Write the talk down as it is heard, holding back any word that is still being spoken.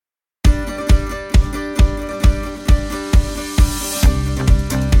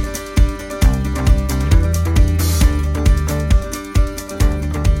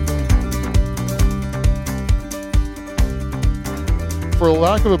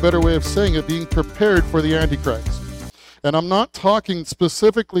lack of a better way of saying it, being prepared for the Antichrist. And I'm not talking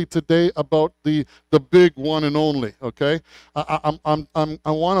specifically today about the big one and only, okay? I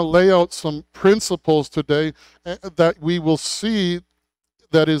want to lay out some principles today that we will see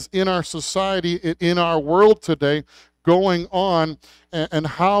that is in our society, in our world today, going on, and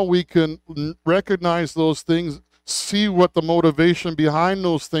how we can recognize those things, see what the motivation behind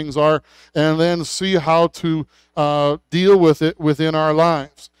those things are, and then see how to deal with it within our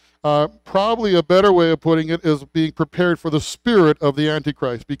lives. Probably a better way of putting it is being prepared for the spirit of the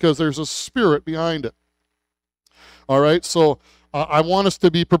Antichrist, because there's a spirit behind it. All right, so I want us to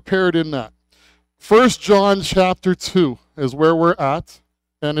be prepared in that. 1 John chapter 2 is where we're at,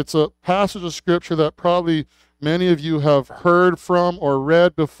 and it's a passage of scripture that probably many of you have heard from or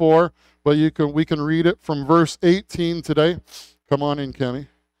read before, but we can read it from verse 18 today. Come on in, Kemi.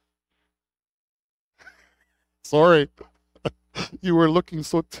 Sorry. You were looking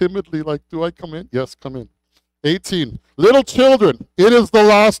so timidly like, do I come in? Yes, come in. 18. Little children, it is the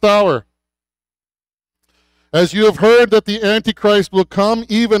last hour. As you have heard that the Antichrist will come,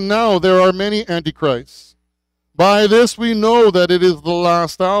 even now there are many Antichrists. By this we know that it is the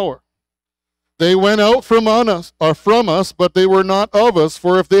last hour. They went out from us, but they were not of us,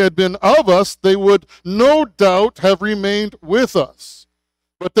 for if they had been of us, they would no doubt have remained with us.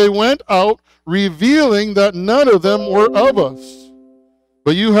 But they went out, revealing that none of them were of us.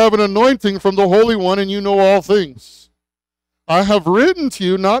 But you have an anointing from the Holy One, and you know all things. I have written to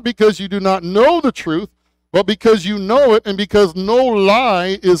you not because you do not know the truth, but because you know it, and because no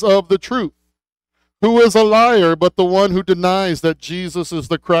lie is of the truth. Who is a liar but the one who denies that Jesus is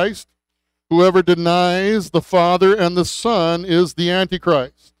the Christ? Whoever denies the Father and the Son is the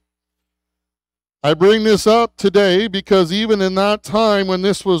Antichrist. I bring this up today because even in that time when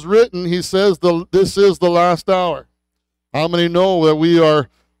this was written, he says this is the last hour. How many know that we are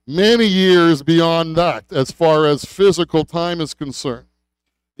many years beyond that as far as physical time is concerned?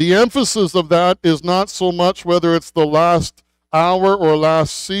 The emphasis of that is not so much whether it's the last hour or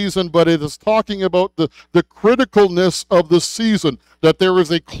last season, but it is talking about the criticalness of the season, that there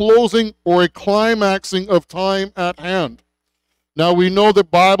is a closing or a climaxing of time at hand. Now we know the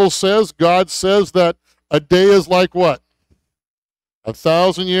Bible says, God says that a day is like what?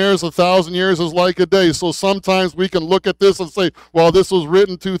 1,000 years, 1,000 years is like a day. So sometimes we can look at this and say, well, this was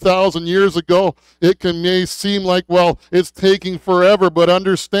written 2,000 years ago. It may seem like, well, it's taking forever, but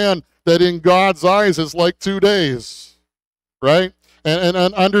understand that in God's eyes it's like 2 days. Right? And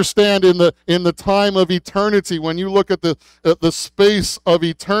understand in the time of eternity, when you look at the space of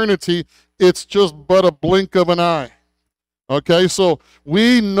eternity, it's just but a blink of an eye. Okay, so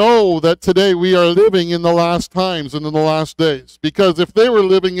we know that today we are living in the last times and in the last days. Because if they were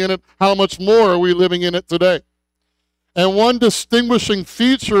living in it, how much more are we living in it today? And one distinguishing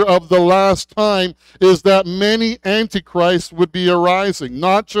feature of the last time is that many antichrists would be arising,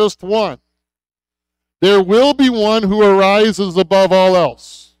 not just one. There will be one who arises above all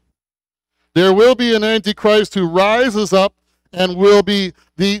else. There will be an Antichrist who rises up and will be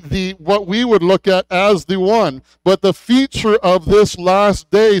the what we would look at as the one. But the feature of this last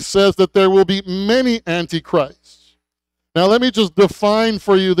day says that there will be many Antichrists. Now let me just define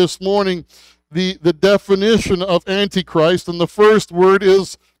for you this morning the definition of Antichrist. And the first word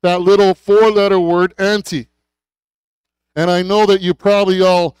is that little four-letter word, anti. And I know that you probably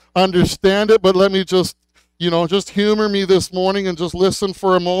all understand it, but let me just humor me this morning and just listen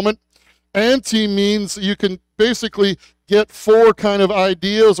for a moment. Anti means you can basically get four kind of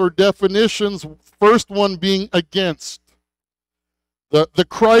ideas or definitions. First one being against. The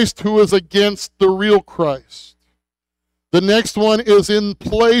Christ who is against the real Christ. The next one is in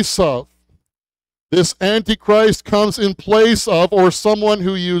place of. This Antichrist comes in place of, or someone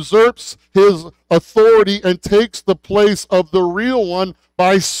who usurps his authority and takes the place of the real one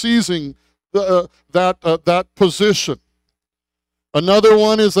by seizing that position. Another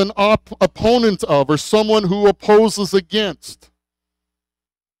one is an opponent of, or someone who opposes against.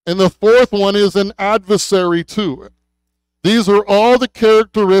 And the fourth one is an adversary to. These are all the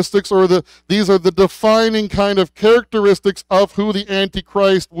characteristics, these are the defining kind of characteristics of who the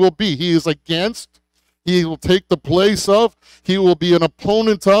Antichrist will be. He is against. He will take the place of, he will be an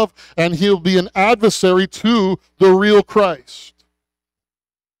opponent of, and he'll be an adversary to the real Christ.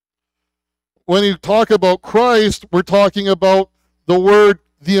 When you talk about Christ, we're talking about the word,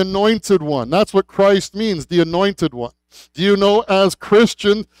 the anointed one. That's what Christ means, the anointed one. Do you know, as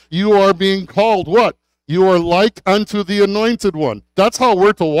Christian, you are being called what? You are like unto the anointed one. That's how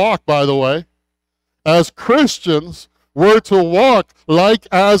we're to walk, by the way. As Christians, we're to walk like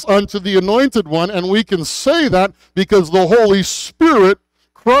as unto the anointed one, and we can say that because the Holy Spirit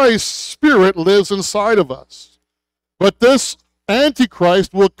Christ's Spirit lives inside of us. But this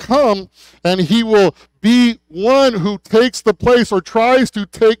Antichrist will come and he will be one who takes the place or tries to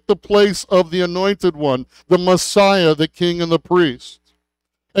take the place of the Anointed One, the Messiah, the King and the priest.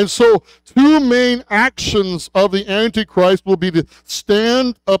 And so two main actions of the Antichrist will be to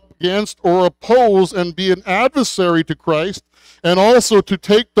stand up against or oppose and be an adversary to Christ, and also to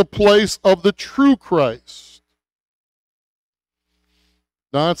take the place of the true Christ.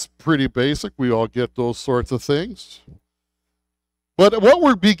 That's pretty basic. We all get those sorts of things. But what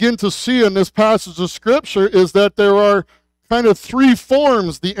we begin to see in this passage of Scripture is that there are kind of three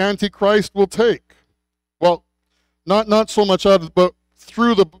forms the Antichrist will take. Well, not so much out of, but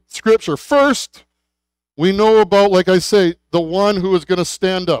through the Scripture. First, we know about, like I say, the one who is going to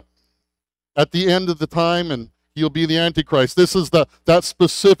stand up at the end of the time, and he'll be the Antichrist. This is that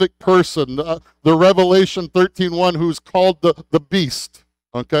specific person, the Revelation 13:1, who's called the beast.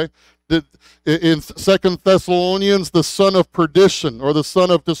 Okay? In 2 Thessalonians, the son of perdition, or the son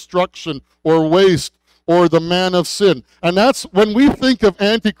of destruction, or waste, or the man of sin. And that's, when we think of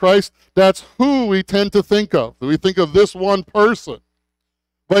Antichrist, that's who we tend to think of. We think of this one person.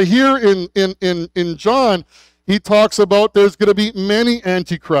 But here in John, he talks about there's going to be many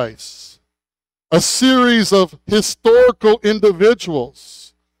Antichrists, a series of historical individuals.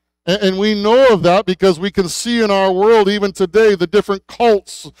 And we know of that because we can see in our world even today the different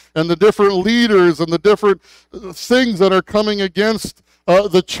cults and the different leaders and the different things that are coming against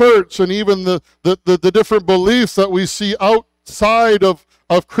the church, and even the different beliefs that we see outside of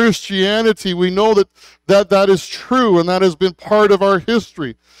Christianity. We know that is true, and that has been part of our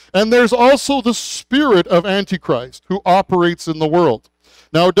history. And there's also the spirit of Antichrist who operates in the world.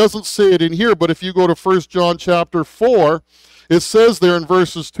 Now, it doesn't say it in here, but if you go to 1 John chapter 4, it says there in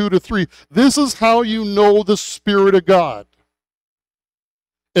verses 2 to 3, this is how you know the Spirit of God.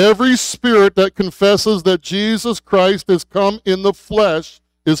 Every spirit that confesses that Jesus Christ has come in the flesh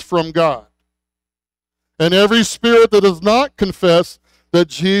is from God. And every spirit that does not confess that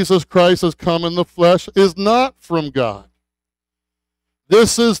Jesus Christ has come in the flesh is not from God.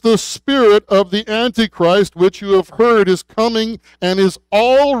 This is the spirit of the Antichrist, which you have heard is coming and is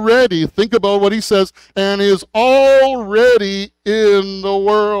already, think about what he says, and is already in the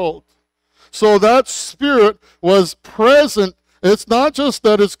world. So that spirit was present. It's not just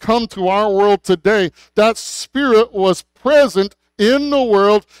that it's come to our world today. That spirit was present in the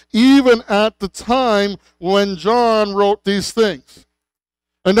world even at the time when John wrote these things.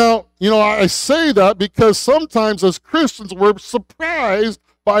 And now, I say that because sometimes as Christians, we're surprised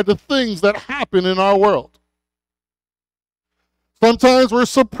by the things that happen in our world. Sometimes we're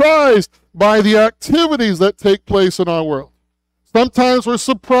surprised by the activities that take place in our world. Sometimes we're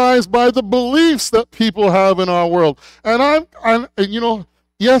surprised by the beliefs that people have in our world. And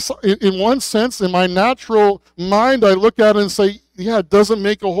yes, in one sense, in my natural mind, I look at it and say, yeah, it doesn't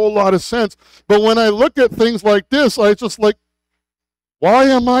make a whole lot of sense. But when I look at things like this, I just like, why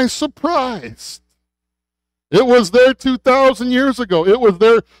am I surprised? It was there 2,000 years ago. It was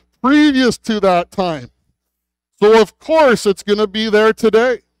there previous to that time. So of course it's going to be there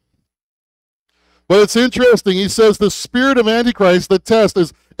today. But it's interesting. He says the spirit of Antichrist, the test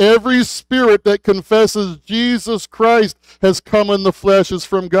is every spirit that confesses Jesus Christ has come in the flesh is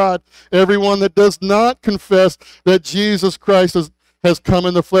from God. Everyone that does not confess that Jesus Christ has come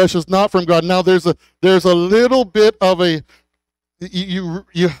in the flesh is not from God. Now there's a little bit of a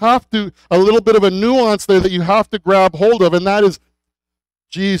you have to, a little bit of a nuance there that you have to grab hold of, and that is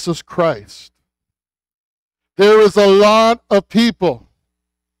Jesus Christ. There is a lot of people,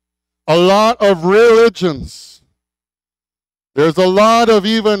 a lot of religions. There's a lot of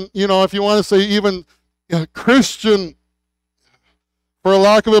even, if you want to say even Christian, for a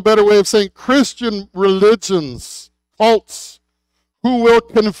lack of a better way of saying, Christian religions, cults, who will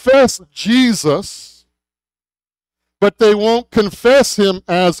confess Jesus, but they won't confess him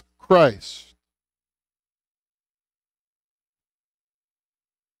as Christ.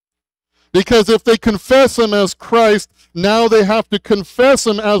 Because if they confess him as Christ, now they have to confess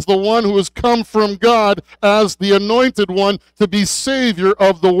him as the one who has come from God, as the anointed one to be Savior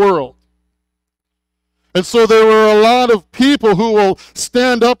of the world. And so there were a lot of people who will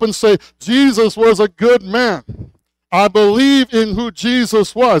stand up and say, Jesus was a good man. I believe in who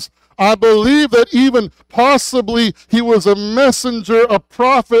Jesus was. I believe that even possibly he was a messenger, a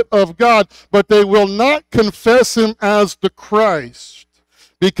prophet of God, but they will not confess him as the Christ.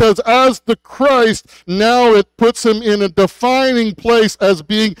 Because as the Christ, now it puts him in a defining place as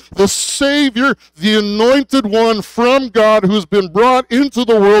being the Savior, the anointed one from God who's been brought into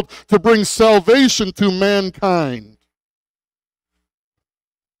the world to bring salvation to mankind.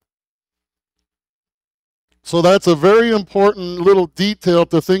 So that's a very important little detail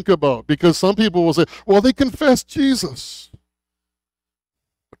to think about, because some people will say, well, they confess Jesus.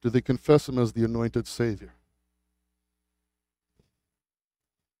 But do they confess him as the anointed Savior?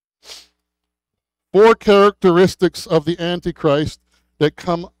 4 characteristics of the Antichrist that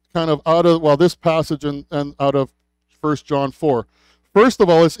come kind of out of, well, this passage and out of 1 John 4. First of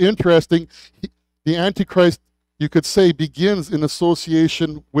all, it's interesting. The Antichrist, you could say, begins in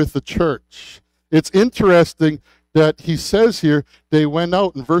association with the church. It's interesting that he says here, they went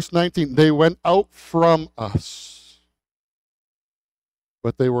out, in verse 19, they went out from us,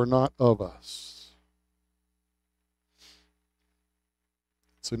 but they were not of us.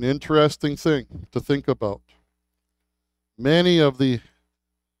 It's an interesting thing to think about. Many of the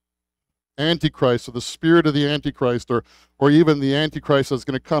Antichrist, or the spirit of the Antichrist, or even the Antichrist that's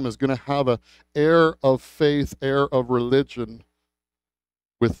going to come, is going to have an air of faith, air of religion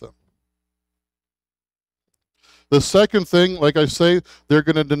with them. The second thing, like I say, they're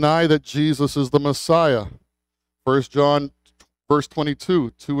going to deny that Jesus is the Messiah. 1 John verse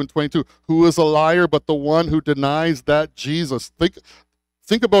 22, 2 and 22. Who is a liar but the one who denies that Jesus?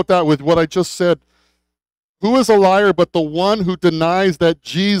 Think about that with what I just said. Who is a liar but the one who denies that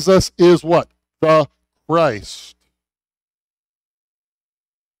Jesus is what? The Christ.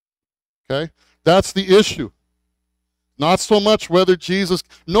 Okay? That's the issue. Not so much whether Jesus...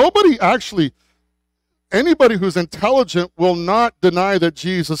 Anybody who's intelligent will not deny that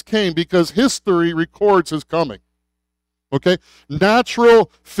Jesus came, because history records his coming. Okay? Natural,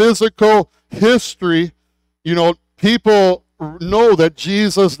 physical history, people know that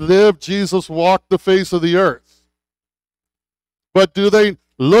Jesus lived, Jesus walked the face of the earth. But do they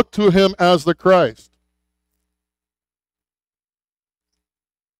look to him as the Christ?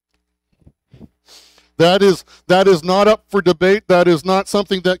 That is not up for debate. That is not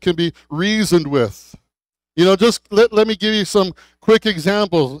something that can be reasoned with. Just let me give you some quick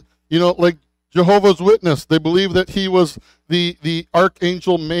examples. Like Jehovah's Witness, they believe that he was the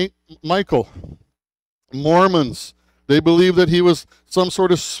Archangel Michael. Mormons, they believe that he was some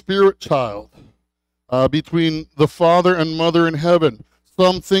sort of spirit child between the Father and Mother in heaven.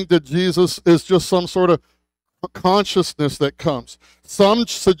 Some think that Jesus is just some sort of consciousness that comes. Some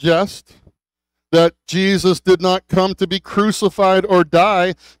suggest that Jesus did not come to be crucified or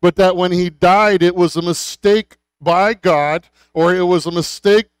die, but that when he died, it was a mistake by God, or it was a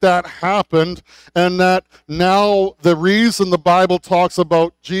mistake that happened, and that now the reason the Bible talks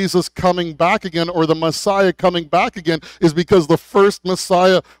about Jesus coming back again, or the Messiah coming back again, is because the first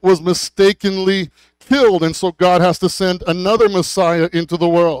Messiah was mistakenly killed, and so God has to send another Messiah into the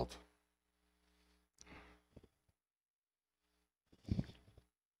world.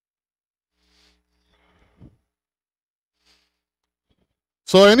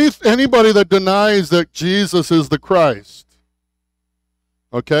 So anybody that denies that Jesus is the Christ,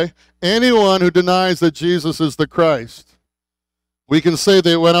 okay? Anyone who denies that Jesus is the Christ, we can say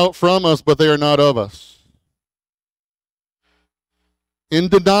they went out from us, but they are not of us. In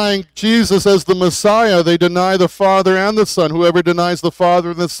denying Jesus as the Messiah, they deny the Father and the Son. Whoever denies the Father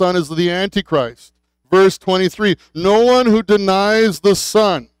and the Son is the Antichrist. Verse 23, no one who denies the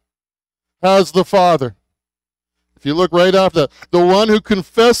Son has the Father. If you look right after that, the one who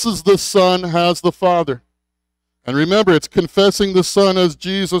confesses the Son has the Father. And remember, it's confessing the Son as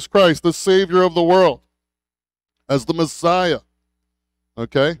Jesus Christ, the Savior of the world, as the Messiah.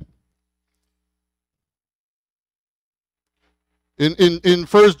 Okay? In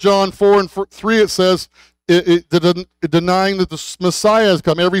 1 John 4 and 3, it says, denying that the Messiah has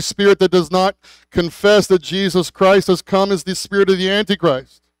come. Every spirit that does not confess that Jesus Christ has come is the spirit of the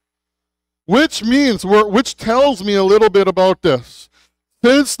Antichrist. Which tells me a little bit about this.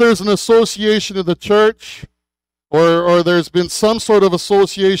 Since there's an association of the church, or there's been some sort of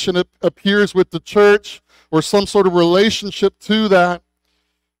association that appears with the church, or some sort of relationship to that,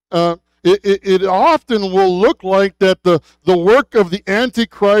 it often will look like that the work of the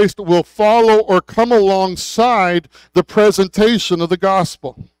Antichrist will follow or come alongside the presentation of the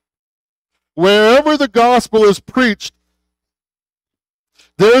gospel. Wherever the gospel is preached,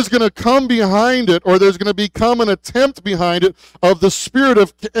 there's going to come behind it, or there's going to become an attempt behind it of the spirit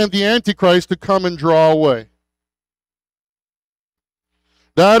and the Antichrist to come and draw away.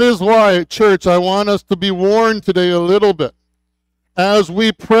 That is why, church, I want us to be warned today a little bit. As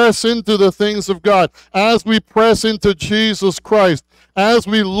we press into the things of God, as we press into Jesus Christ, as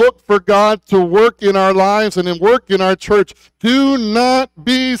we look for God to work in our lives and work in our church, do not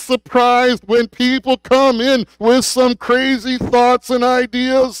be surprised when people come in with some crazy thoughts and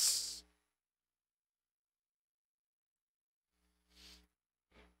ideas.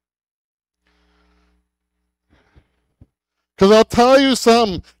 Because I'll tell you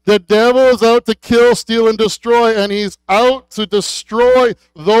something, the devil is out to kill, steal, and destroy, and he's out to destroy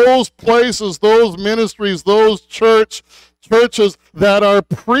those places, those ministries, those churches that are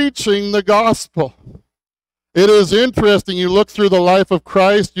preaching the gospel. It is interesting. You look through the life of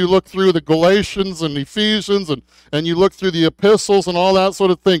Christ, you look through the Galatians and Ephesians, and you look through the epistles and all that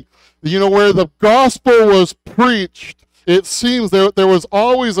sort of thing. You know, where the gospel was preached, it seems there was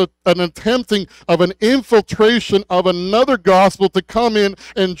always an attempting of an infiltration of another gospel to come in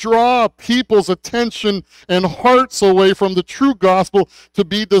and draw people's attention and hearts away from the true gospel to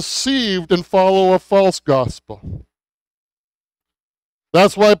be deceived and follow a false gospel.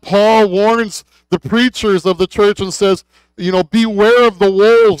 That's why Paul warns the preachers of the church and says, you know, beware of the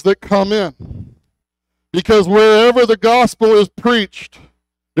wolves that come in. Because wherever the gospel is preached,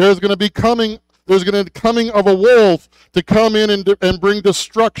 there's going to be coming of a wolf to come in and bring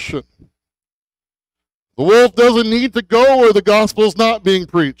destruction. The wolf doesn't need to go where the gospel is not being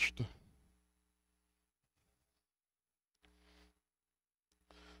preached.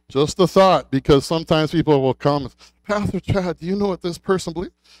 Just a thought, because sometimes people will come, Pastor Chad, do you know what this person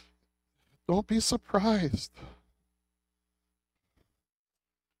believes? Don't be surprised.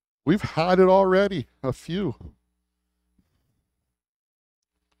 We've had it already, a few.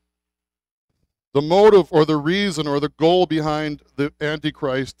 The motive or the reason or the goal behind the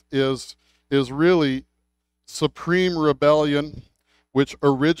Antichrist is really supreme rebellion, which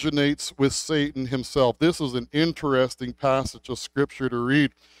originates with Satan himself. This is an interesting passage of Scripture to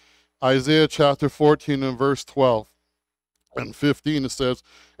read. Isaiah chapter 14 and verse 12 and 15, it says,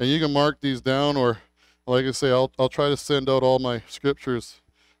 and you can mark these down, or like I say, I'll try to send out all my scriptures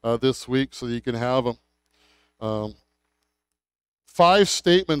this week so you can have them. 5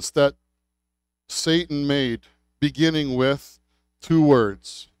 statements that Satan made, beginning with 2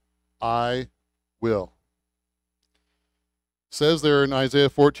 words, I will. It says there in Isaiah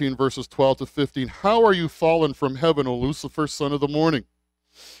 14 verses 12 to 15, how are you fallen from heaven, O Lucifer, son of the morning?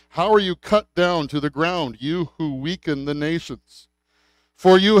 How are you cut down to the ground, you who weaken the nations?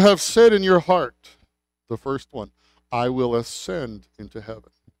 For you have said in your heart, the first one, I will ascend into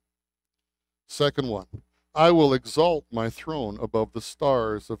heaven. Second one, I will exalt my throne above the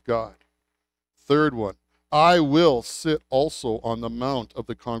stars of God. Third one, I will sit also on the mount of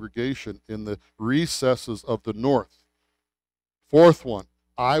the congregation in the recesses of the north. Fourth one,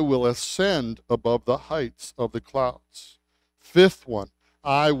 I will ascend above the heights of the clouds. Fifth one,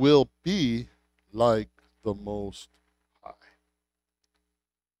 I will be like the Most High.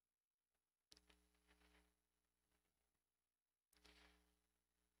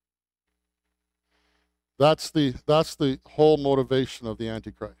 That's the whole motivation of the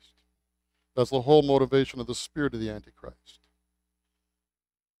Antichrist. That's the whole motivation of the spirit of the Antichrist.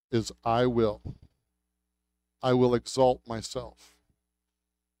 Is I will exalt myself.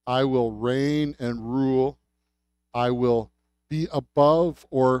 I will reign and rule. I will be above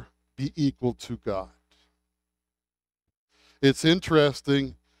or be equal to God. It's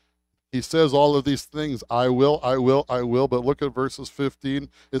interesting. He says all of these things, I will, but look at verses 15.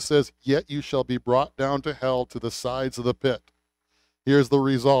 It says, yet you shall be brought down to hell, to the sides of the pit. Here's the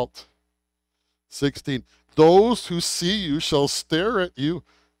result. 16, those who see you shall stare at you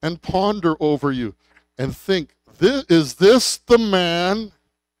and ponder over you and think, is this the man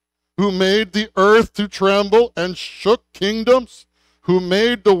who made the earth to tremble and shook kingdoms, who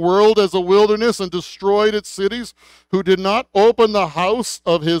made the world as a wilderness and destroyed its cities, who did not open the house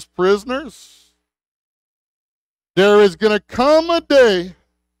of his prisoners? There is going to come a day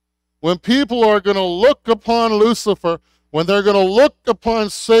when people are going to look upon Lucifer, when they're going to look upon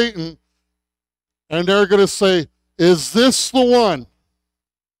Satan, and they're going to say, is this the one?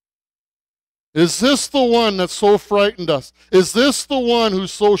 Is this the one that so frightened us? Is this the one who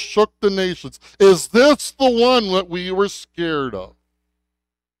so shook the nations? Is this the one that we were scared of?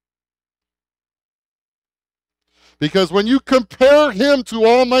 Because when you compare him to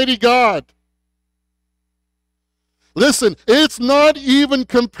Almighty God, listen, it's not even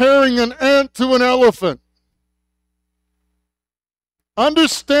comparing an ant to an elephant.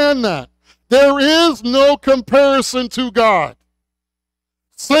 Understand that. There is no comparison to God.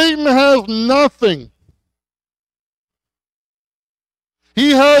 Satan has nothing.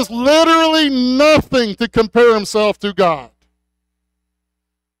 He has literally nothing to compare himself to God.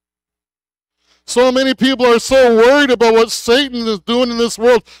 So many people are so worried about what Satan is doing in this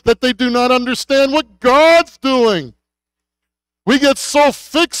world that they do not understand what God's doing. We get so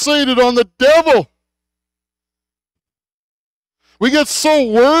fixated on the devil. We get so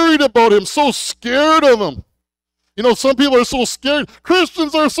worried about him, so scared of him. You know, some people are so scared.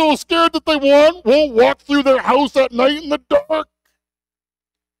 Christians are so scared that they won't walk through their house at night in the dark.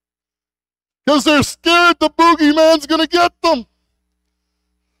 Because they're scared the boogeyman's going to get them.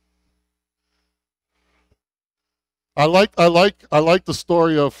 I like the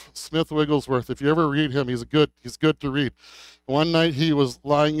story of Smith Wigglesworth. If you ever read him, he's good to read. One night he was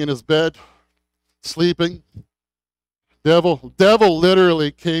lying in his bed, sleeping. Devil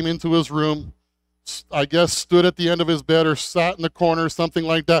literally came into his room, I guess stood at the end of his bed or sat in the corner or something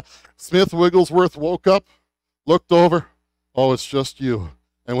like that. Smith Wigglesworth woke up, looked over, oh, it's just you,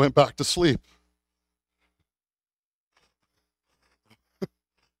 and went back to sleep.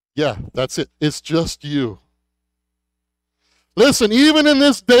 Yeah, that's it. It's just you. Listen, even in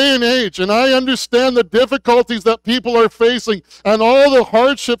this day and age, and I understand the difficulties that people are facing and all the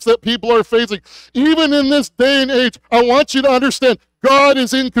hardships that people are facing, even in this day and age, I want you to understand God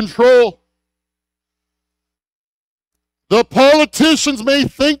is in control. The politicians may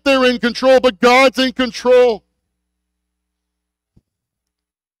think they're in control, but God's in control.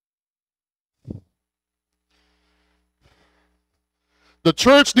 The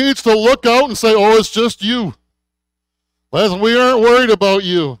church needs to look out and say, oh, it's just you. Listen, we aren't worried about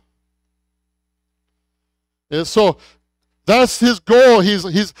you. And so that's his goal.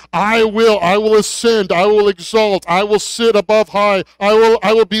 He's I will ascend, I will exalt, I will sit above high, I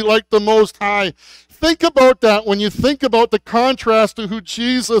will be like the Most High. Think about that when you think about the contrast to who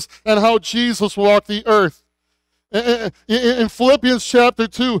Jesus and how Jesus walked the earth. In Philippians chapter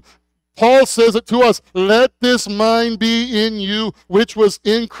 2, Paul says it to us, let this mind be in you, which was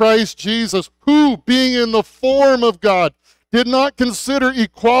in Christ Jesus, who, being in the form of God, did not consider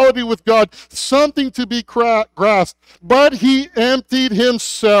equality with God something to be grasped, but he emptied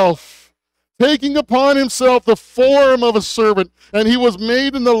himself, taking upon himself the form of a servant, and he was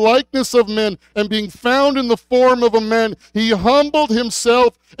made in the likeness of men, and being found in the form of a man, he humbled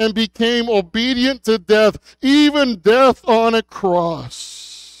himself and became obedient to death, even death on a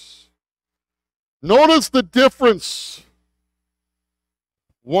cross. Notice the difference.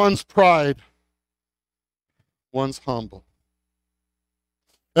 One's pride, one's humble.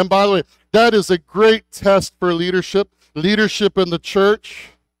 And by the way, that is a great test for leadership in the church.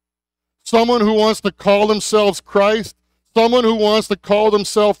 Someone who wants to call themselves Christ, someone who wants to call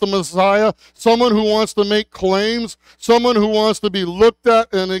themselves the Messiah, someone who wants to make claims, someone who wants to be looked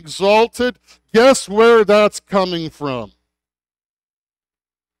at and exalted. Guess where that's coming from?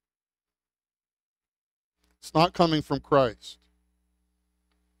 It's not coming from Christ.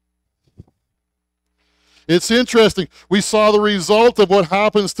 It's interesting. We saw the result of what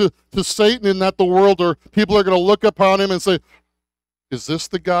happens to Satan in that the world, or people are going to look upon him and say, is this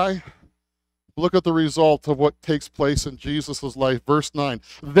the guy? Look at the result of what takes place in Jesus' life. Verse 9.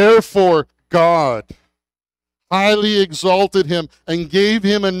 Therefore, God highly exalted him and gave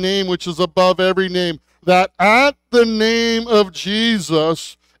him a name which is above every name, that at the name of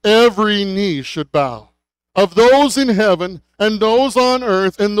Jesus every knee should bow, of those in heaven and those on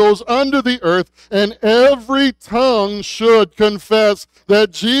earth and those under the earth, and every tongue should confess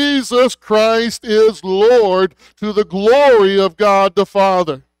that Jesus Christ is Lord, to the glory of God the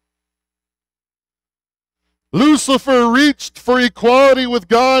Father. Lucifer reached for equality with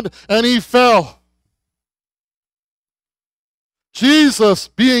God and he fell. Jesus,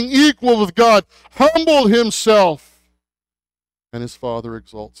 being equal with God, humbled himself, and his Father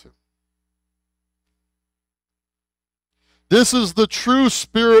exalts him. This is the true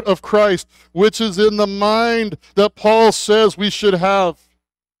spirit of Christ, which is in the mind that Paul says we should have.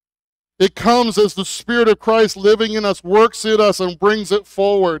 It comes as the Spirit of Christ living in us, works in us, and brings it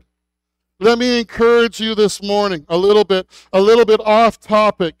forward. Let me encourage you this morning, a little bit off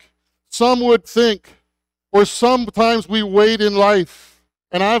topic. Some would think, or sometimes we wait in life,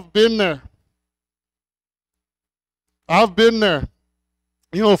 and I've been there.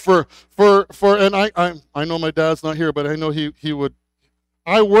 You know, and I know my dad's not here, but I know he would.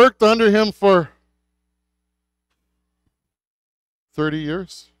 I worked under him for 30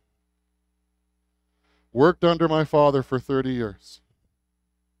 years. Worked under my father for 30 years.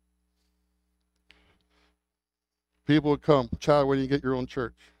 People would come, Chad, when you get your own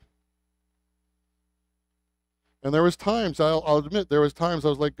church? And there was times, I'll admit, there was times I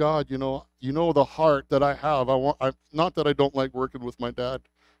was like, God, you know the heart that I have. Not that I don't like working with my dad.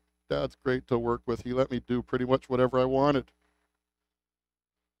 Dad's great to work with. He let me do pretty much whatever I wanted.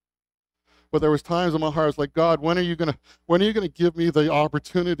 But there was times in my heart I was like, God, when are you gonna give me the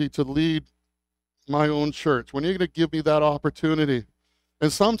opportunity to lead my own church? When are you gonna give me that opportunity?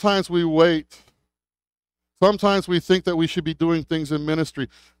 And sometimes we wait. Sometimes we think that we should be doing things in ministry.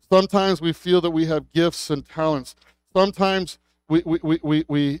 Sometimes we feel that we have gifts and talents. Sometimes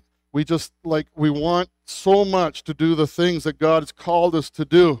we just like we want so much to do the things that God has called us to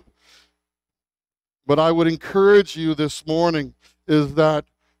do. But I would encourage you this morning is that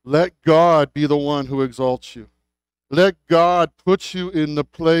let God be the one who exalts you. Let God put you in the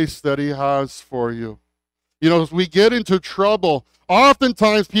place that He has for you. You know, as we get into trouble,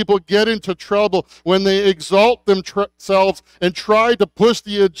 oftentimes people get into trouble when they exalt themselves and try to push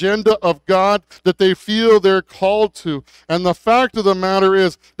the agenda of God that they feel they're called to. And the fact of the matter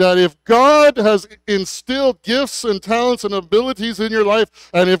is that if God has instilled gifts and talents and abilities in your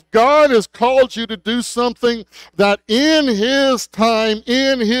life, and if God has called you to do something, that in His time,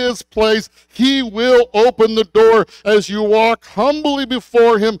 in His place, He will open the door as you walk humbly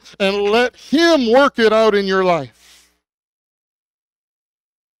before Him and let Him work it out in your life.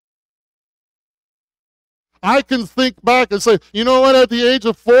 I can think back and say, you know what, at the age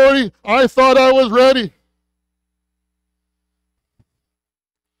of 40, I thought I was ready.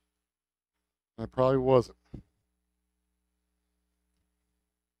 I probably wasn't.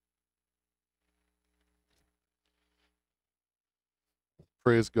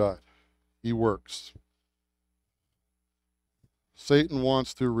 Praise God. He works. Satan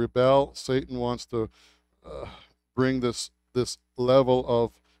wants to rebel. Satan wants to bring this level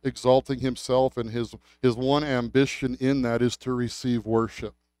of exalting himself, and his one ambition in that is to receive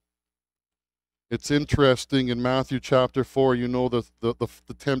worship. It's interesting in Matthew chapter 4, you know the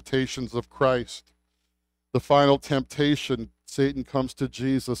temptations of Christ. The final temptation, Satan comes to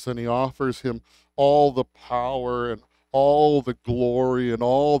Jesus and he offers him all the power and all the glory and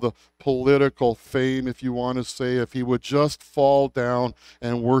all the political fame, if you want to say, if he would just fall down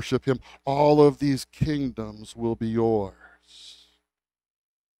and worship him, all of these kingdoms will be yours.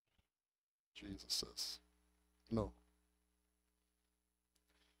 Jesus says, no.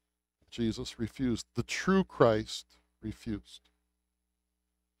 Jesus refused. The true Christ refused.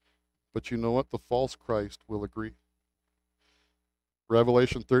 But you know what? The false Christ will agree.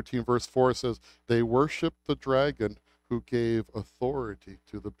 Revelation 13 verse 4 says, they worshiped the dragon who gave authority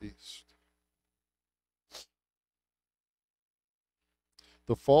to the beast.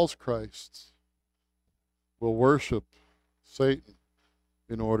 The false Christs will worship Satan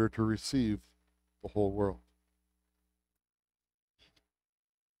in order to receive the whole world.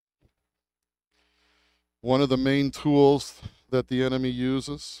 One of the main tools that the enemy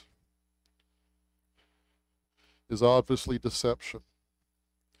uses is obviously deception.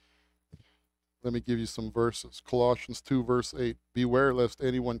 Let me give you some verses. Colossians 2 verse 8, beware lest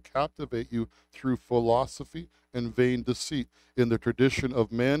anyone captivate you through philosophy and vain deceit in the tradition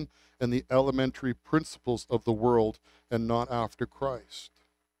of men and the elementary principles of the world, and not after Christ.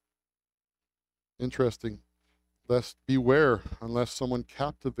 Interesting. Lest beware unless someone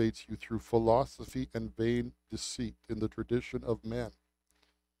captivates you through philosophy and vain deceit in the tradition of men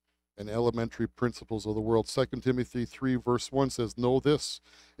and elementary principles of the world. 2 Timothy 3 verse 1 says, know this,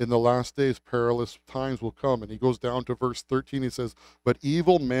 in the last days perilous times will come. And he goes down to verse 13, he says, but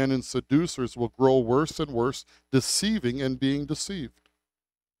evil men and seducers will grow worse and worse, deceiving and being deceived.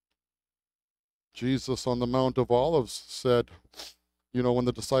 Jesus on the Mount of Olives said, you know, when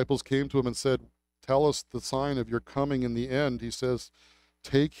the disciples came to him and said, tell us the sign of your coming in the end, he says,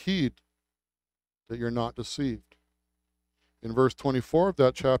 take heed that you're not deceived. In verse 24 of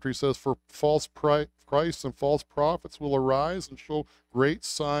that chapter, he says, for false Christs and false prophets will arise and show great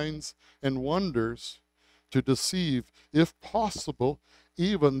signs and wonders to deceive, if possible,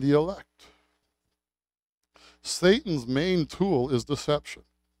 even the elect. Satan's main tool is deception.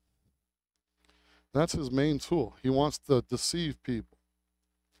 That's his main tool. He wants to deceive people.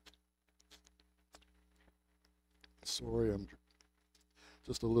 Sorry, I'm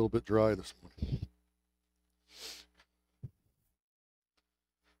just a little bit dry this morning.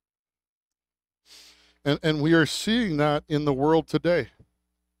 And we are seeing that in the world today.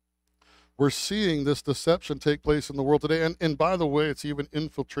 We're seeing this deception take place in the world today. And by the way, it's even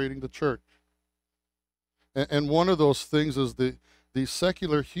infiltrating the church. And one of those things is the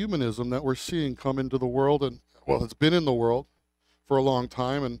secular humanism that we're seeing come into the world. And, well, it's been in the world for a long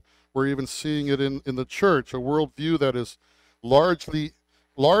time. And we're even seeing it in the church, a worldview that is largely,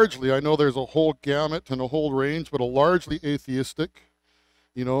 I know there's a whole gamut and a whole range, but a largely atheistic.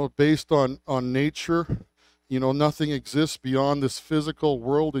 You know, based on nature. You know, nothing exists beyond this physical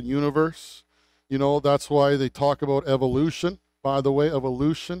world and universe. You know, that's why they talk about evolution. By the way,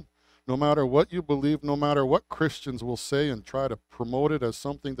 evolution, no matter what you believe, no matter what Christians will say and try to promote it as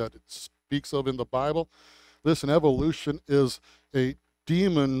something that it speaks of in the Bible, listen, evolution is a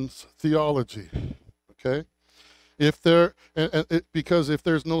demon's theology, okay? Because if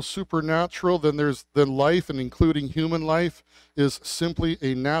there's no supernatural, then life, and including human life, is simply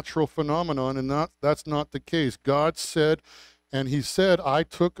a natural phenomenon, and that's not the case. God said, and he said, I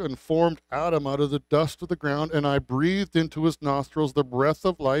took and formed Adam out of the dust of the ground, and I breathed into his nostrils the breath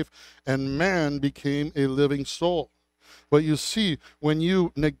of life, and man became a living soul. But you see, when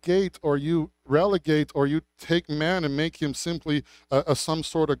you negate or you relegate or you take man and make him simply some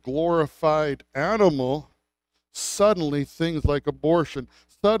sort of glorified animal, suddenly things like abortion,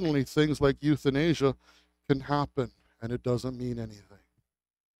 suddenly things like euthanasia can happen, and it doesn't mean anything.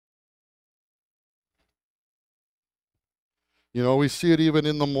 You know, we see it even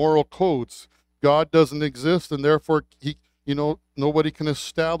in the moral codes. God doesn't exist, and therefore nobody can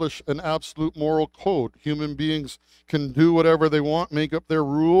establish an absolute moral code. Human beings can do whatever they want, make up their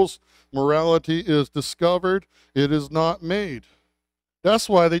rules. Morality is discovered, it is not made. That's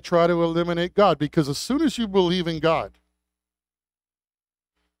why they try to eliminate God, because as soon as you believe in God,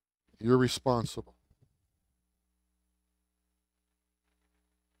 you're responsible.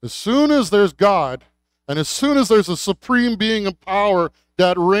 As soon as there's God, and as soon as there's a supreme being of power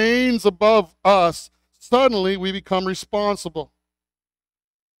that reigns above us, suddenly we become responsible.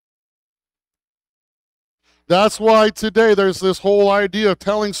 That's why today there's this whole idea of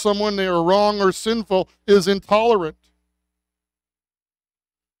telling someone they are wrong or sinful is intolerant.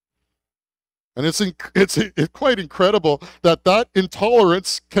 And it's quite incredible that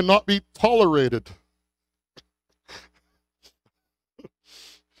intolerance cannot be tolerated.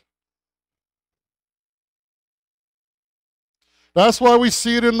 That's why we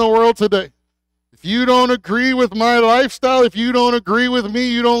see it in the world today. If you don't agree with my lifestyle, if you don't agree with me,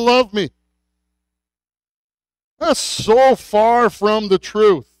 you don't love me. That's so far from the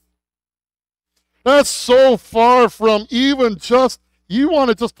truth. That's so far from even just, you want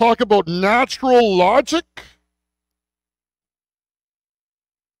to just talk about natural logic?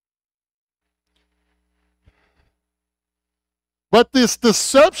 But this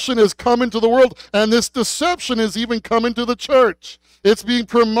deception has come into the world, and this deception has even come into the church. It's being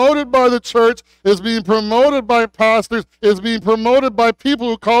promoted by the church, it's being promoted by pastors, it's being promoted by people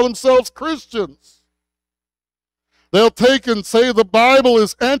who call themselves Christians. They'll take and say the Bible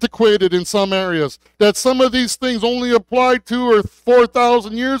is antiquated in some areas, that some of these things only applied 2,000 or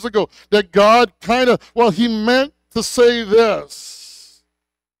 4,000 years ago, that God he meant to say this.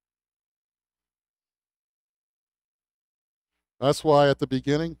 That's why at the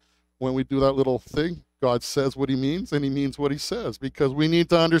beginning, when we do that little thing, God says what he means, and he means what he says, because we need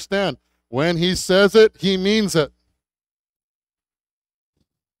to understand, when he says it, he means it.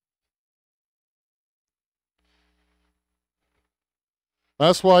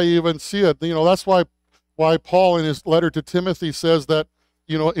 That's why you even see it. That's why Paul in his letter to Timothy says that,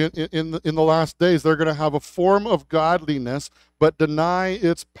 in the last days, they're going to have a form of godliness, but deny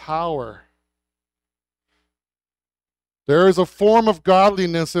its power. There is a form of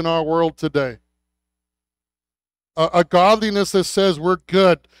godliness in our world today. A godliness that says we're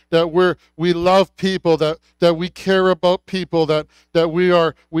good, that we love people, that we care about people, that we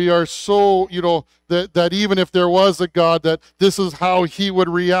are so, that even if there was a God, that this is how he would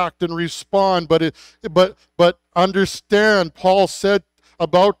react and respond. But understand, Paul said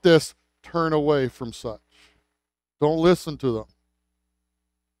about this, turn away from such. Don't listen to them.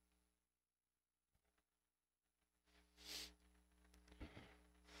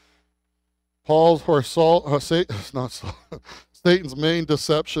 Satan's main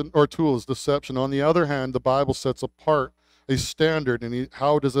deception or tool is deception. On the other hand, the Bible sets apart a standard. And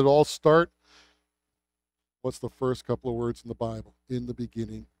how does it all start? What's the first couple of words in the Bible? In the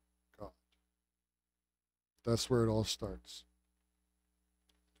beginning, God. That's where it all starts.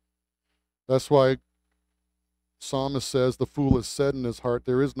 That's why Psalmist says, the fool has said in his heart,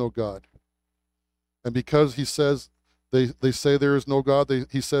 there is no God. And because he says, they say there is no God,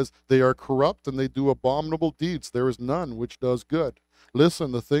 he says they are corrupt and they do abominable deeds. There is none which does good.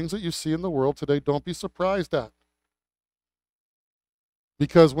 Listen, the things that you see in the world today, don't be surprised at.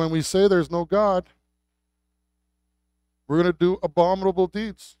 Because when we say there's no God, we're going to do abominable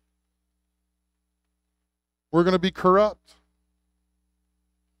deeds. We're going to be corrupt.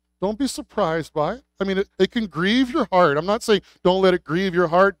 Don't be surprised by it. I mean, it can grieve your heart. I'm not saying don't let it grieve your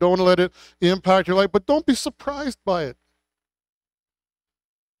heart, don't let it impact your life, but don't be surprised by it.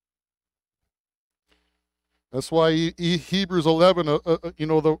 That's why Hebrews 11,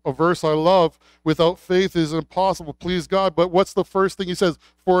 a verse I love, without faith is impossible to please God. But what's the first thing he says?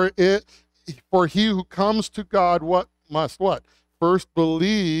 For he who comes to God, must first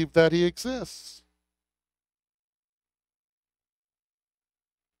believe that he exists.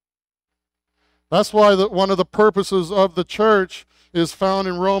 That's why one of the purposes of the church is found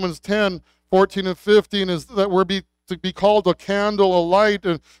in Romans 10, 14 and 15, is that we're to be called a candle, a light.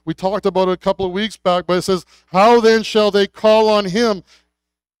 And we talked about it a couple of weeks back, but it says, how then shall they call on him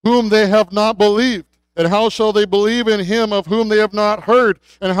whom they have not believed? And how shall they believe in him of whom they have not heard?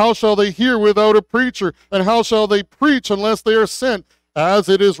 And how shall they hear without a preacher? And how shall they preach unless they are sent? As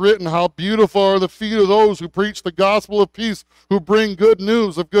it is written, how beautiful are the feet of those who preach the gospel of peace, who bring good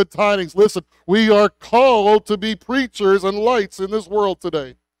news of good tidings. Listen, we are called to be preachers and lights in this world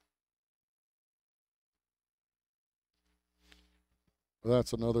today.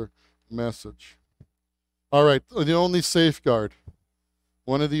 That's another message. All right, the only safeguard,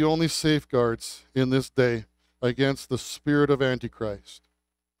 one of the only safeguards in this day against the spirit of Antichrist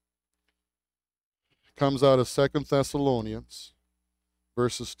comes out of 2 Thessalonians,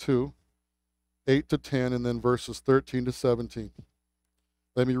 verses 2, 8 to 10, and then verses 13 to 17.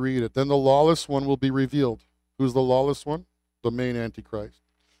 Let me read it. Then the lawless one will be revealed. Who's the lawless one? The main Antichrist,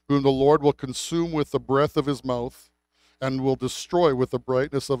 whom the Lord will consume with the breath of his mouth and will destroy with the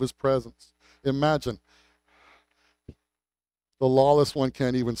brightness of his presence. Imagine, the lawless one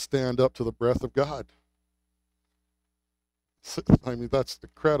can't even stand up to the breath of God. I mean, that's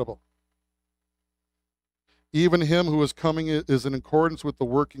incredible. Even him who is coming is in accordance with the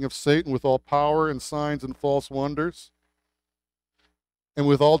working of Satan, with all power and signs and false wonders, and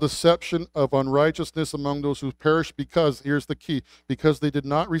with all deception of unrighteousness among those who perish, because, here's the key, because they did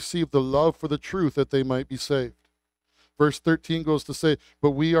not receive the love for the truth that they might be saved. Verse 13 goes to say,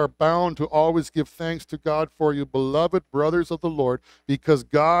 but we are bound to always give thanks to God for you, beloved brothers of the Lord, because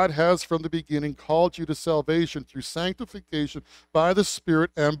God has from the beginning called you to salvation through sanctification by the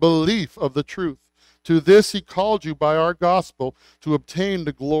Spirit and belief of the truth. To this he called you by our gospel, to obtain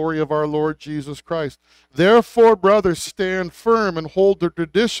the glory of our Lord Jesus Christ. Therefore, brothers, stand firm and hold the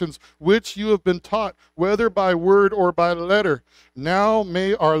traditions which you have been taught, whether by word or by letter. Now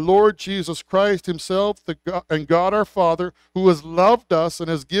may our Lord Jesus Christ himself and God our Father, who has loved us and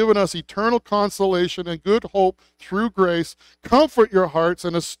has given us eternal consolation and good hope through grace, comfort your hearts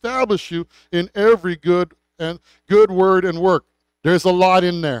and establish you in every good word and work. There's a lot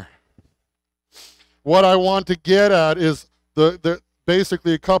in there. What I want to get at is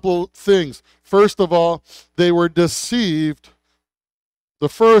basically a couple things. First of all, they were deceived. The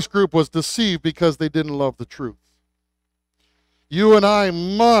first group was deceived because they didn't love the truth. You and I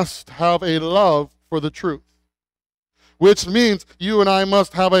must have a love for the truth, which means you and I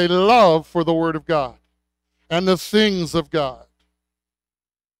must have a love for the Word of God and the things of God.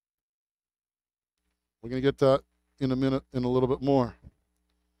 We're going to get that in a minute, in a little bit more.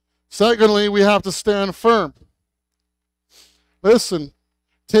 Secondly, we have to stand firm. Listen,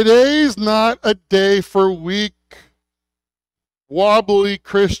 today's not a day for weak, wobbly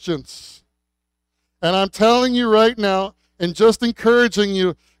Christians. And I'm telling you right now, and just encouraging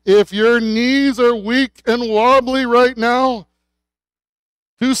you, if your knees are weak and wobbly right now,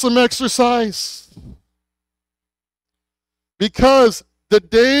 do some exercise. Because the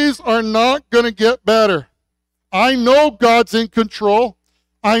days are not going to get better. I know God's in control.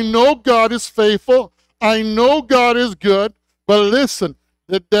 I know God is faithful. I know God is good. But listen,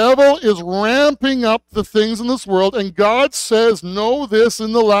 the devil is ramping up the things in this world, and God says, know this,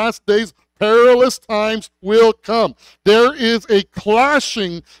 in the last days, perilous times will come. There is a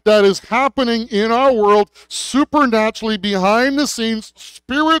clashing that is happening in our world, supernaturally, behind the scenes,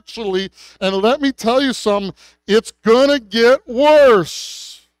 spiritually, and let me tell you something, it's going to get worse.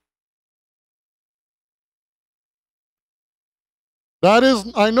 That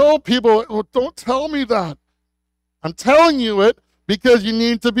is, I know people, well, don't tell me that. I'm telling you it because you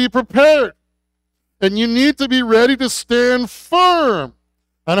need to be prepared. And you need to be ready to stand firm.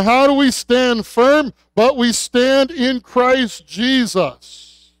 And how do we stand firm? But we stand in Christ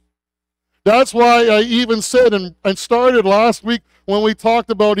Jesus. That's why I even said, and started last week when we talked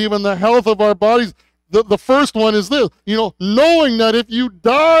about even the health of our bodies, the first one is this, knowing that if you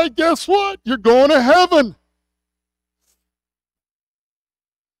die, guess what? You're going to heaven.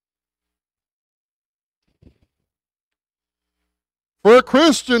 For a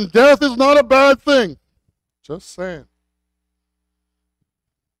Christian, death is not a bad thing. Just saying.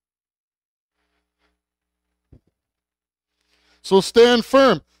 So stand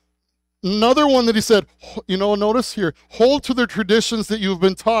firm. Another one that he said, notice here, hold to the traditions that you've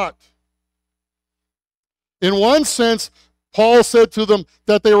been taught. In one sense, Paul said to them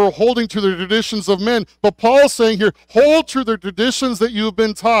that they were holding to the traditions of men, but Paul's saying here, hold to the traditions that you've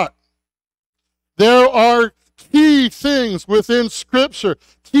been taught. There are key things within Scripture,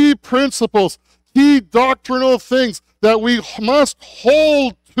 key principles, key doctrinal things that we must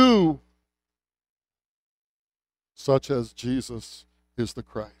hold to. such as Jesus is the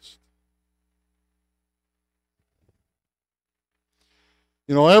Christ.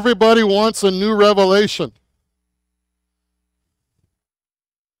 You know, everybody wants a new revelation.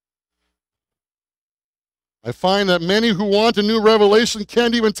 I find that many who want a new revelation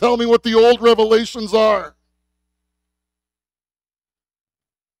can't even tell me what the old revelations are.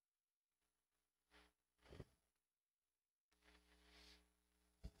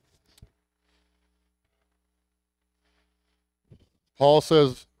 Paul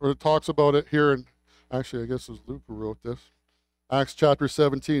says, or talks about it here, and actually I guess it was Luke who wrote this. Acts chapter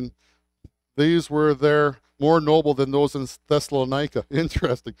 17. These were there more noble than those in Thessalonica.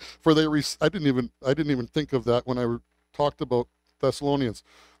 Interesting. For they I didn't even think of that when I talked about Thessalonians.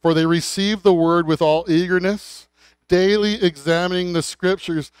 For they received the word with all eagerness, daily examining the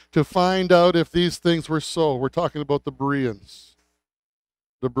scriptures to find out if these things were so. We're talking about the Bereans.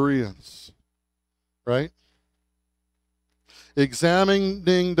 The Bereans. Right?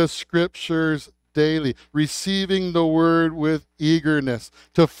 Examining the scriptures daily, receiving the word with eagerness,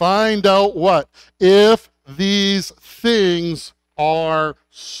 to find out what? If these things are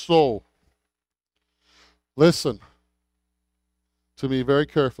so. Listen to me very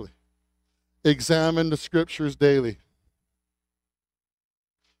carefully. Examine the scriptures daily.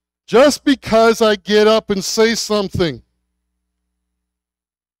 Just because I get up and say something,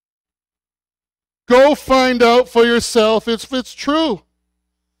 go find out for yourself if it's true.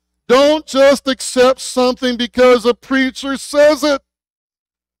 Don't just accept something because a preacher says it.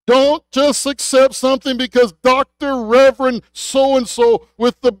 Don't just accept something because Dr. Reverend so-and-so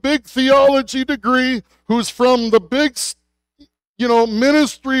with the big theology degree who's from the big,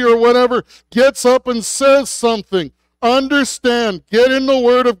 ministry or whatever gets up and says something. Understand, get in the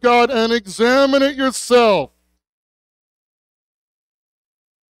Word of God and examine it yourself.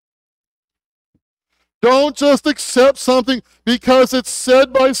 Don't just accept something because it's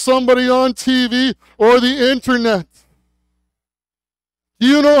said by somebody on TV or the internet. Do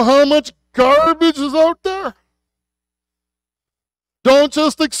you know how much garbage is out there? Don't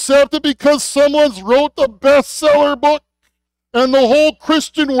just accept it because someone's wrote the bestseller book and the whole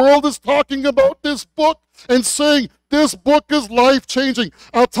Christian world is talking about this book and saying this book is life-changing.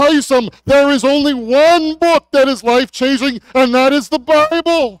 I'll tell you something, there is only one book that is life-changing, and that is the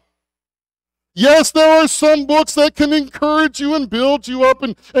Bible. Yes, there are some books that can encourage you and build you up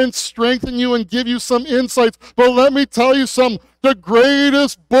and strengthen you and give you some insights. But let me tell you something. The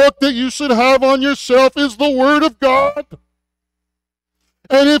greatest book that you should have on your shelf is the Word of God.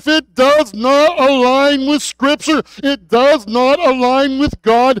 And if it does not align with Scripture, it does not align with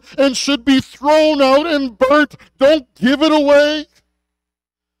God and should be thrown out and burnt. Don't give it away.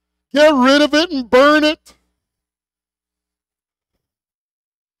 Get rid of it and burn it.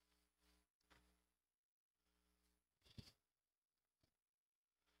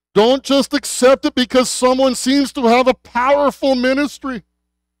 Don't just accept it because someone seems to have a powerful ministry.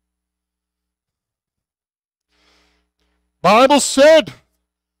 Bible said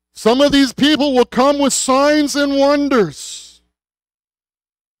some of these people will come with signs and wonders.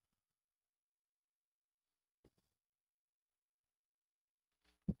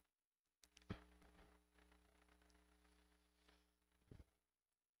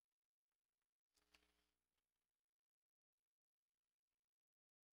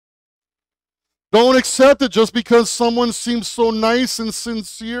 Don't accept it just because someone seems so nice and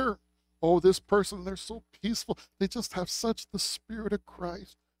sincere. Oh, this person, they're so peaceful. They just have such the Spirit of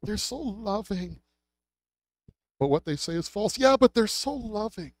Christ. They're so loving. But what they say is false. Yeah, but they're so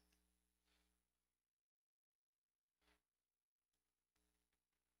loving.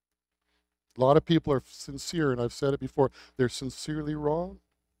 A lot of people are sincere, and I've said it before. They're sincerely wrong.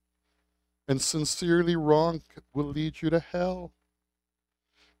 And sincerely wrong will lead you to hell.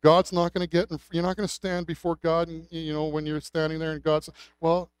 God's not going to you're not going to stand before God and, when you're standing there and God says,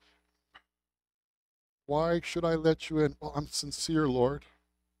 well, why should I let you in? Well, I'm sincere, Lord.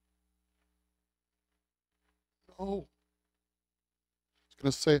 No. He's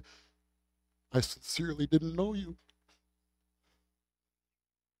going to say, I sincerely didn't know you.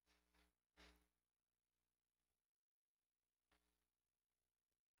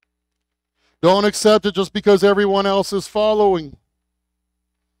 Don't accept it just because everyone else is following.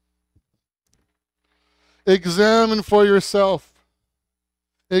 Examine for yourself.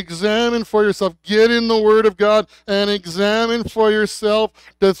 Examine for yourself. Get in the Word of God and examine for yourself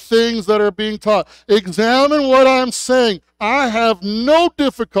the things that are being taught. Examine what I'm saying. I have no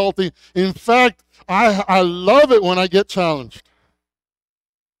difficulty. In fact, I love it when I get challenged.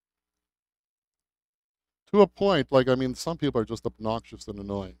 To a point, some people are just obnoxious and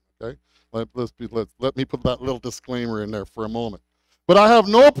annoying. Okay? Let me put that little disclaimer in there for a moment. But I have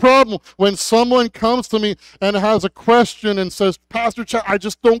no problem when someone comes to me and has a question and says, Pastor Chad, I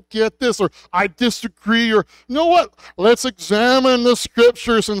just don't get this, or I disagree, or you know what? Let's examine the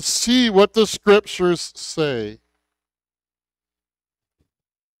scriptures and see what the scriptures say.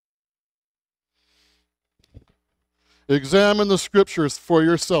 Examine the scriptures for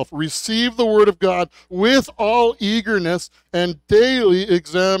yourself. Receive the word of God with all eagerness and daily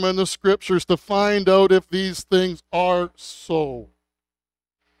examine the scriptures to find out if these things are so.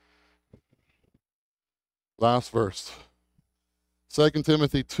 Last verse. 2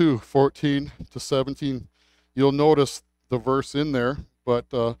 Timothy 2, 14 to 17. You'll notice the verse in there, but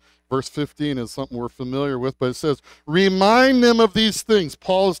verse 15 is something we're familiar with, but it says, remind them of these things.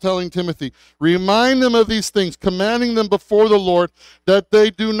 Paul is telling Timothy, remind them of these things, commanding them before the Lord, that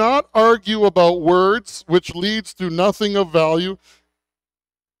they do not argue about words, which leads to nothing of value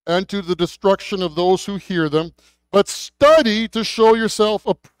and to the destruction of those who hear them, but study to show yourself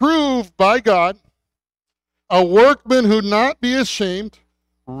approved by God, a workman who not be ashamed,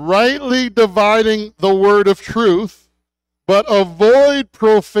 rightly dividing the word of truth, but avoid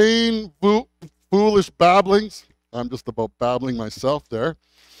profane, foolish babblings. I'm just about babbling myself there.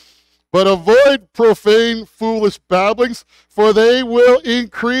 But avoid profane, foolish babblings, for they will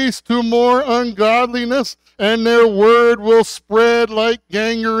increase to more ungodliness, and their word will spread like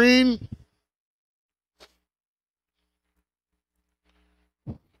gangrene.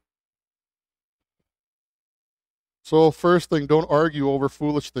 So first thing, don't argue over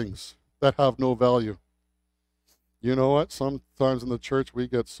foolish things that have no value. You know what? Sometimes in the church we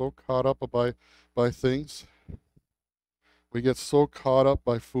get so caught up by things. We get so caught up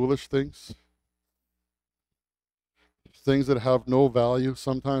by foolish things. Things that have no value.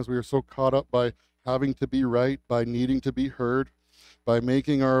 Sometimes we are so caught up by having to be right, by needing to be heard, by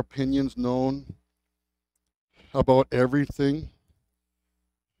making our opinions known about everything.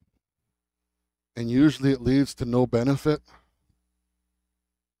 And usually it leads to no benefit.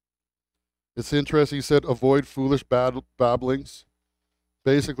 It's interesting, he said, avoid foolish babblings.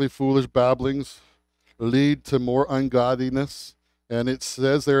 Basically, foolish babblings lead to more ungodliness. And it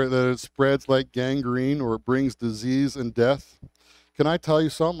says there that it spreads like gangrene, or it brings disease and death. Can I tell you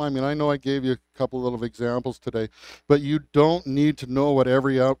something? I mean, I know I gave you a couple little examples today, but you don't need to know what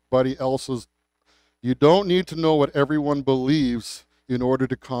everybody else's, you don't need to know what everyone believes in order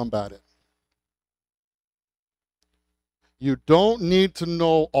to combat it. You don't need to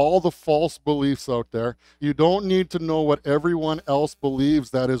know all the false beliefs out there. You don't need to know what everyone else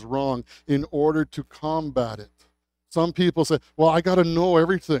believes that is wrong in order to combat it. Some people say, well, I got to know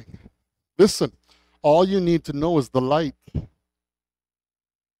everything. Listen, all you need to know is the light.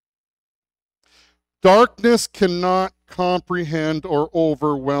 Darkness cannot comprehend or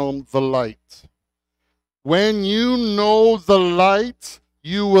overwhelm the light. When you know the light,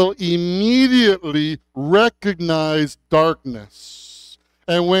 you will immediately recognize darkness.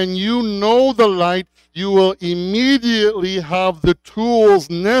 And when you know the light, you will immediately have the tools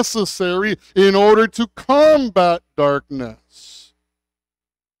necessary in order to combat darkness.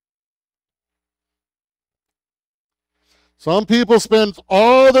 Some people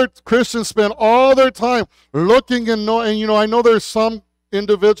Christians spend all their time looking and knowing, and I know there's some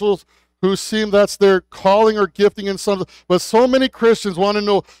individuals who seem that's their calling or gifting in something, but so many Christians want to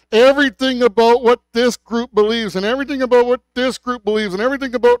know everything about what this group believes, and everything about what this group believes, and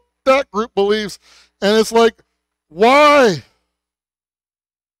everything about that group believes, and it's like, why?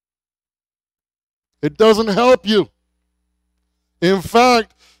 It doesn't help you. In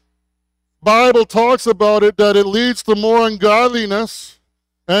fact, Bible talks about it, that it leads to more ungodliness,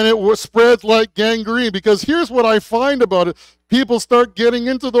 and it spreads like gangrene. Because here's what I find about it. People start getting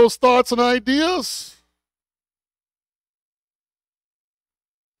into those thoughts and ideas.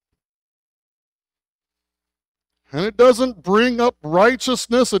 And it doesn't bring up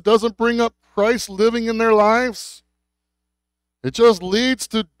righteousness. It doesn't bring up Christ living in their lives. It just leads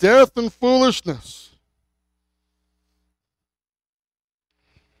to death and foolishness.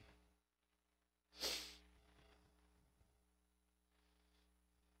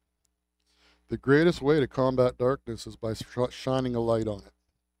 The greatest way to combat darkness is by shining a light on it.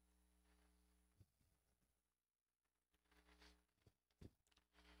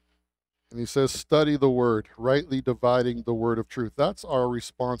 And he says, study the word, rightly dividing the word of truth. That's our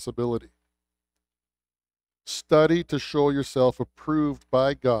responsibility. Study to show yourself approved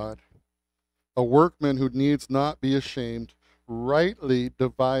by God, a workman who needs not be ashamed, rightly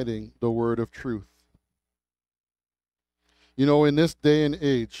dividing the word of truth. You know, in this day and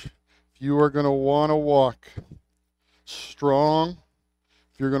age, if you are going to want to walk strong,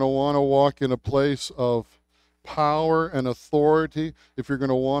 if you're going to want to walk in a place of power and authority, if you're going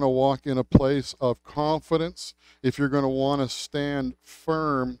to want to walk in a place of confidence, if you're going to want to stand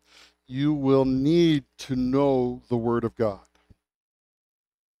firm, you will need to know the Word of God.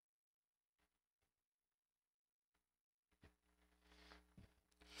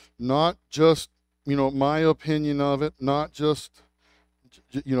 Not just, my opinion of it, not just,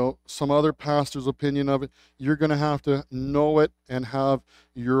 some other pastor's opinion of it. You're going to have to know it and have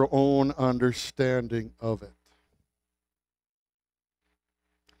your own understanding of it.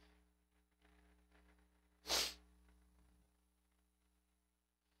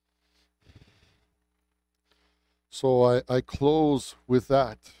 So I close with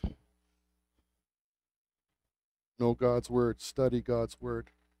that. Know God's Word, study God's Word,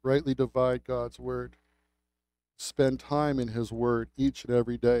 rightly divide God's Word, spend time in His Word each and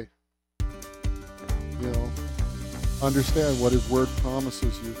every day. Understand what His Word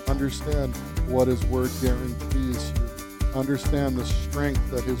promises you. Understand what His Word guarantees you. Understand the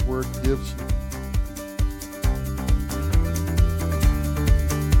strength that His Word gives you.